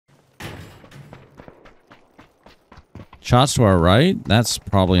Shots to our right. That's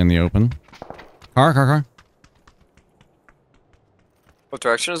probably in the open. Car. What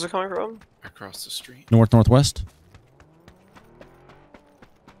direction is it coming from? Across the street. Northwest.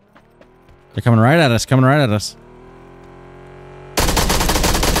 They're coming right at us.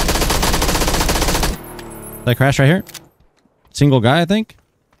 They crash right here. Single guy, I think.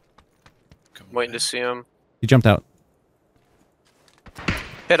 Waiting to see him. He jumped out.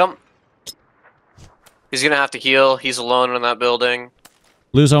 Hit him. He's gonna have to heal. He's alone in that building.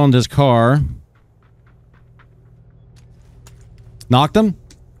 Luz owned his car. Knocked him?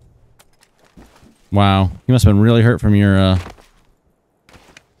 Wow. He must have been really hurt from your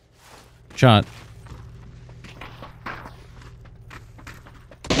shot.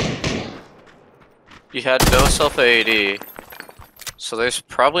 You had no self-AD, so there's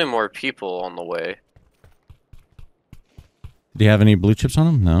probably more people on the way. Do you have any blue chips on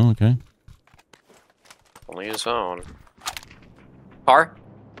him? No? Okay. Only his own. Car?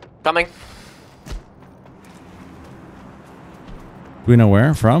 Coming. Do we know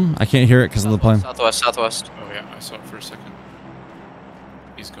where from? I can't hear it because of the plane. Southwest. Oh yeah, I saw it for a second.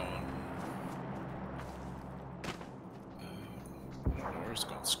 He's going. I don't know where he's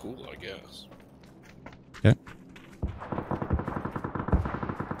going. School, I guess. Okay.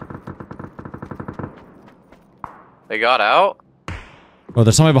 They got out. Oh,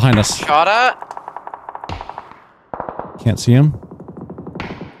 there's somebody behind us. Shot at. Can't see him.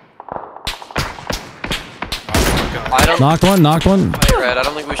 I don't. Knocked one. Fight, Red. I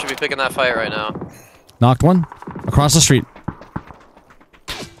don't think we should be picking that fight right now. Knocked one. Across the street.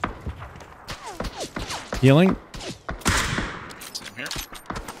 Healing. Same here.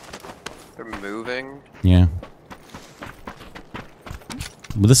 They're moving. Yeah.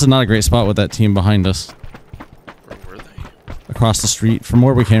 But this is not a great spot with that team behind us. Where were they? Across the street from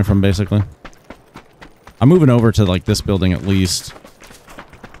where we came from, basically. I'm moving over to, like, this building at least.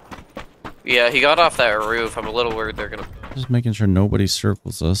 Yeah, he got off that roof. I'm a little worried they're gonna... Just making sure nobody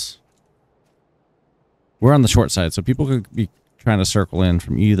circles us. We're on the short side, so people could be trying to circle in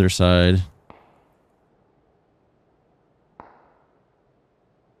from either side.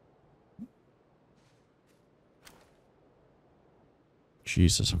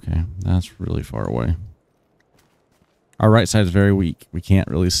 Jesus, okay. That's really far away. Our right side is very weak. We can't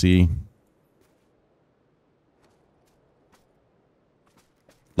really see.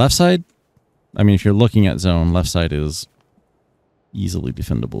 Left side? I mean, if you're looking at zone, left side is easily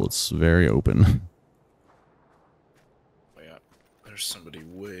defendable. It's very open. Oh yeah, there's somebody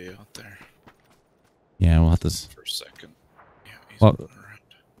way out there. Yeah, we'll have to... For a second. Yeah, he's Well, moving around.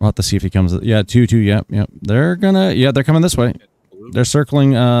 We'll have to see if he comes... Yeah, 2-2, yep. They're gonna... Yeah, they're coming this way. They're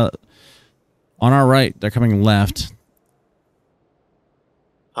circling on our right. They're coming left.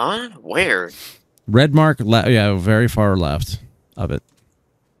 Huh? Where? Red mark, yeah, very far left of it.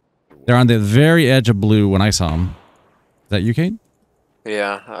 They're on the very edge of blue when I saw them. Is that you, Kate?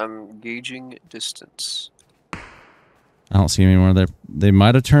 Yeah, I'm gauging distance. I don't see them anymore. They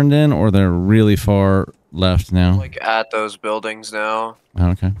might have turned in, or they're really far left now. Like at those buildings now. Oh,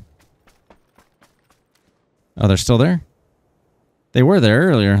 okay. Oh, they're still there? They were there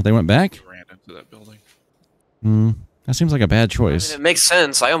earlier. They went back? They ran into that building. That seems like a bad choice. I mean, it makes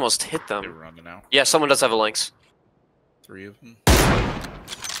sense. I almost hit They them. were running out. Yeah, someone does have a lynx. 3 of them.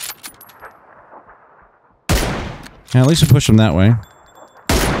 Yeah, at least we push them that way.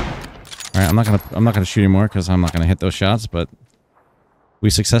 All right, I'm not gonna shoot anymore because I'm not gonna hit those shots, but we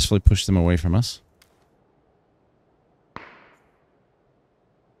successfully pushed them away from us.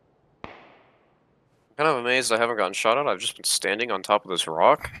 Kind of amazed I haven't gotten shot at. I've just been standing on top of this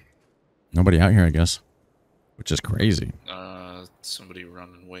rock. Nobody out here, I guess, which is crazy. Somebody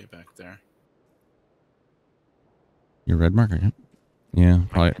running way back there. Your red marker, yeah? Yeah,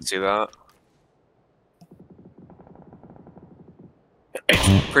 probably. See that?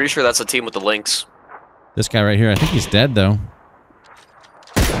 Pretty sure that's a team with the lynx. This guy right here, I think he's dead though.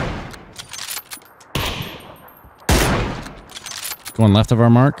 Going left of our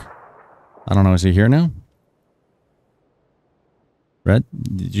mark. I don't know. Is he here now? Red?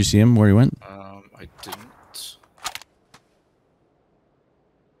 Did you see him where he went? I didn't.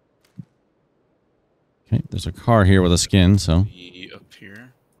 Okay, there's a car here with a skin, so He up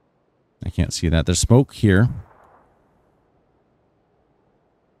here. I can't see that. There's smoke here.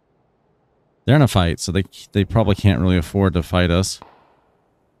 They're in a fight, so they probably can't really afford to fight us.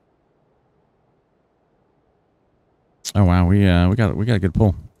 Oh wow, we got a good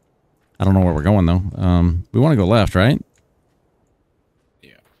pull. I don't know where we're going though. We want to go left, right?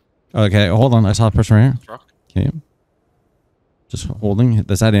 Yeah. Okay, hold on. I saw a person right here. Truck. Okay. Just holding.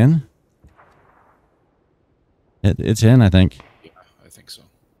 Is that in? It's in, I think. Yeah, I think so.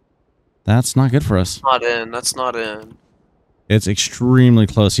 That's not good for us. Not in. That's not in. It's extremely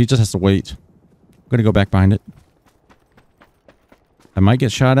close. He just has to wait. I'm going to go back behind it. I might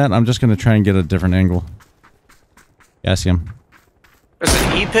get shot at. I'm just going to try and get a different angle. Yeah, I see him. There's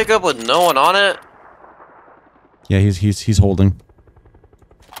an E pickup with no one on it. Yeah, he's holding.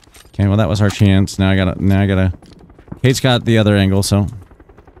 Okay, well that was our chance. Now I gotta. Kate's got the other angle, so.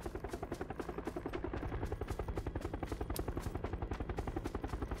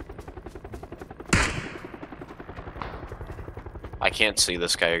 I can't see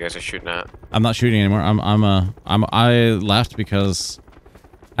this guy you guys are shooting at. I'm not shooting anymore. I left because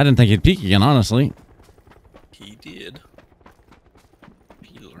I didn't think he'd peek again, honestly. He did.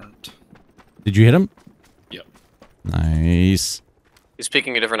 He learned. Did you hit him? Yep. Nice. He's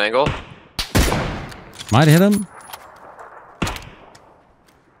peeking a different angle. Might hit him.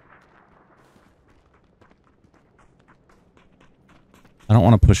 I don't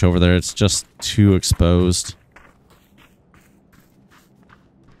want to push over there. It's just too exposed.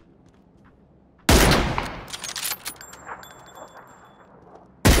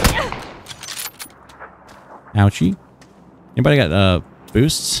 Ouchie. Anybody got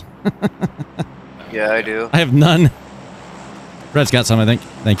boosts? Yeah, I do. I have none. Red's got some, I think.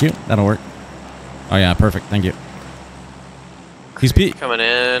 Thank you. That'll work. Oh yeah, perfect. Thank you. He's coming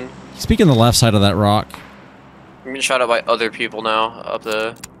in. He's peeking the left side of that rock. I'm getting shot at by other people now up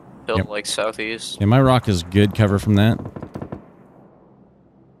the hill, Yep. like southeast. Yeah, my rock is good cover from that.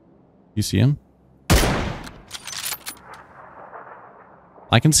 You see him?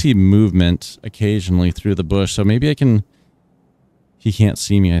 I can see movement occasionally through the bush, so maybe I can... He can't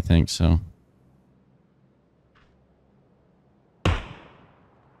see me, I think, so... I'm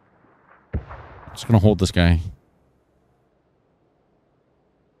just gonna hold this guy.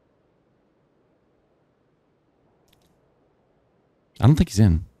 I don't think he's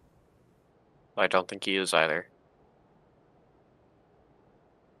in. I don't think he is either.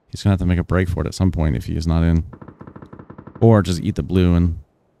 He's gonna have to make a break for it at some point if he is not in. Or just eat the blue and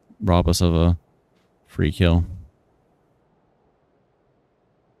rob us of a free kill.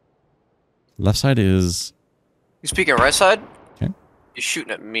 Left side is... He's peeking right side? Okay. He's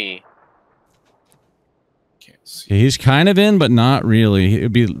shooting at me. Can't see. Yeah, he's kind of in, but not really. It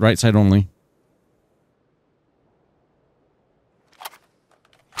would be right side only.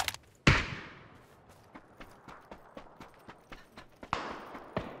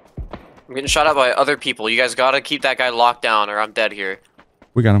 I'm getting shot at by other people. You guys gotta keep that guy locked down or I'm dead here.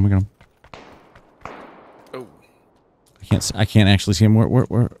 We got him, we got him. Oh, I can't actually see him.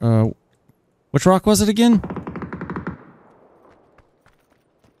 Which rock was it again?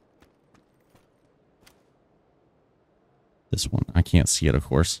 This one. I can't see it, of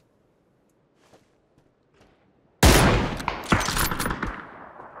course.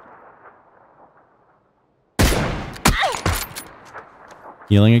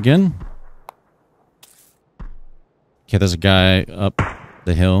 Healing again. Okay, there's a guy up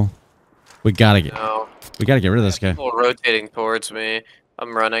the hill. We gotta get rid of this guy. People rotating towards me.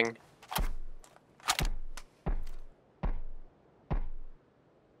 I'm running.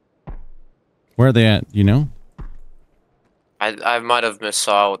 Where are they at? You know? I might have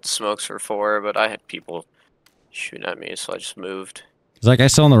missaw what the smokes were for, but I had people shooting at me, so I just moved. Is that guy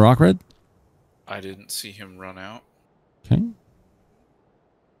still on the rock, Red? I didn't see him run out. Okay.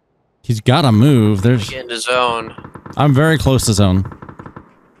 He's gotta move. There's... Get into zone. I'm very close to zone.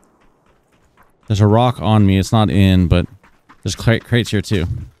 There's a rock on me. It's not in, but there's crates here too.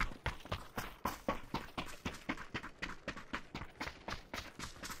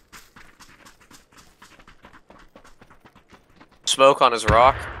 Smoke on his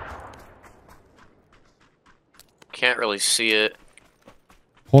rock. Can't really see it.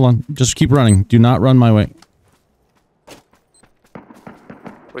 Hold on. Just keep running. Do not run my way.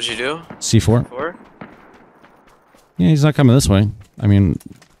 What'd you do? C4. For? Yeah, he's not coming this way. I mean...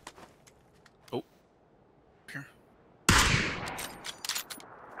 Oh. Here.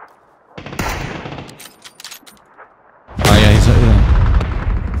 Oh, yeah, he's...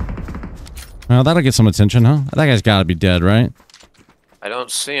 Well, that'll get some attention, huh? That guy's gotta be dead, right? I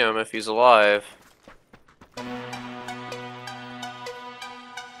don't see him if he's alive.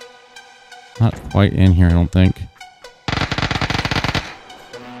 Not quite in here, I don't think.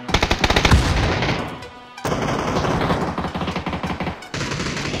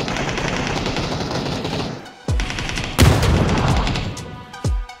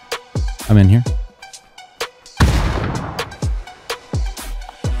 I'm in here.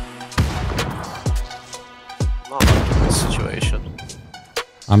 Not liking this situation.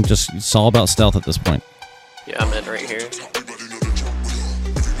 It's all about stealth at this point. Yeah, I'm in right here.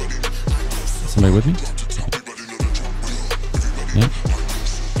 Somebody with me? Yeah.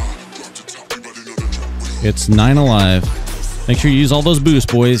 It's 9 alive. Make sure you use all those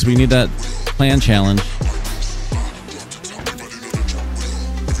boosts, boys. We need that plan challenge.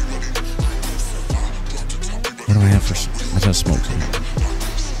 What do I have for... I just have smokes in here.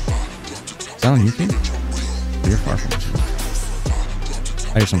 Is that on you, King? You're far from us.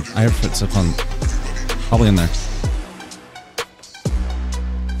 I hear some... I hear footsteps on... Probably in there.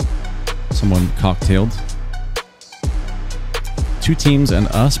 Someone cocktailed. 2 teams and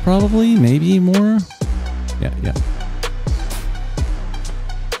us, probably? Maybe more? Yeah, yeah.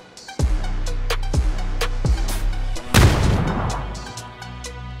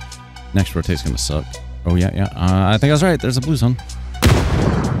 Next rotate's gonna suck. Oh, yeah, yeah. I think I was right. There's a blue zone.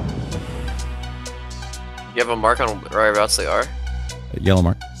 You have a mark on whereabouts they are? A yellow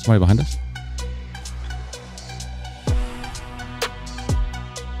mark. Somebody behind us.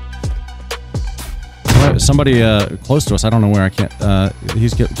 Somebody close to us. I don't know where. I can't.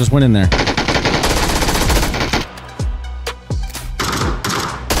 He's just went in there.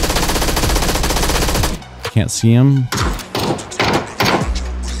 Can't see him.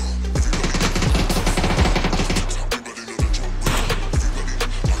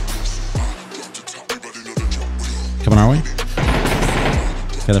 Coming our way.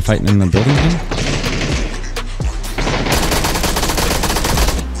 Got a fighting in the building again.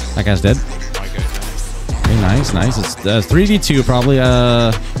 That guy's dead. Okay, nice, nice. It's 3v2 probably.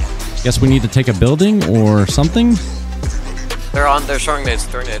 Guess we need to take a building or something. They're throwing nades.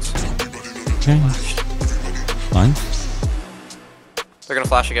 Okay. Fine. They're gonna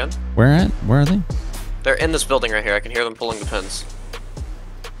flash again. Where at? Where are they? They're in this building right here. I can hear them pulling the pins.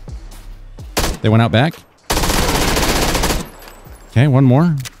 They went out back. Okay, one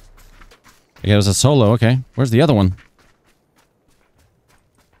more. Okay, it was a solo. Okay, where's the other one?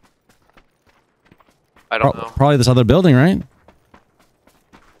 I don't know. Probably this other building, right?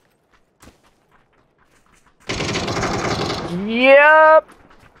 Yep.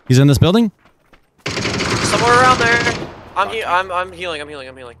 He's in this building? Somewhere around there. I'm healing. I'm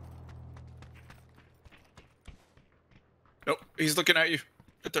healing. Nope, he's looking at you.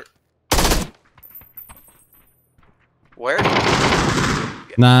 Right there. Where?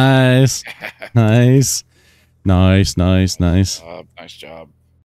 Nice. Nice. Nice. Nice job.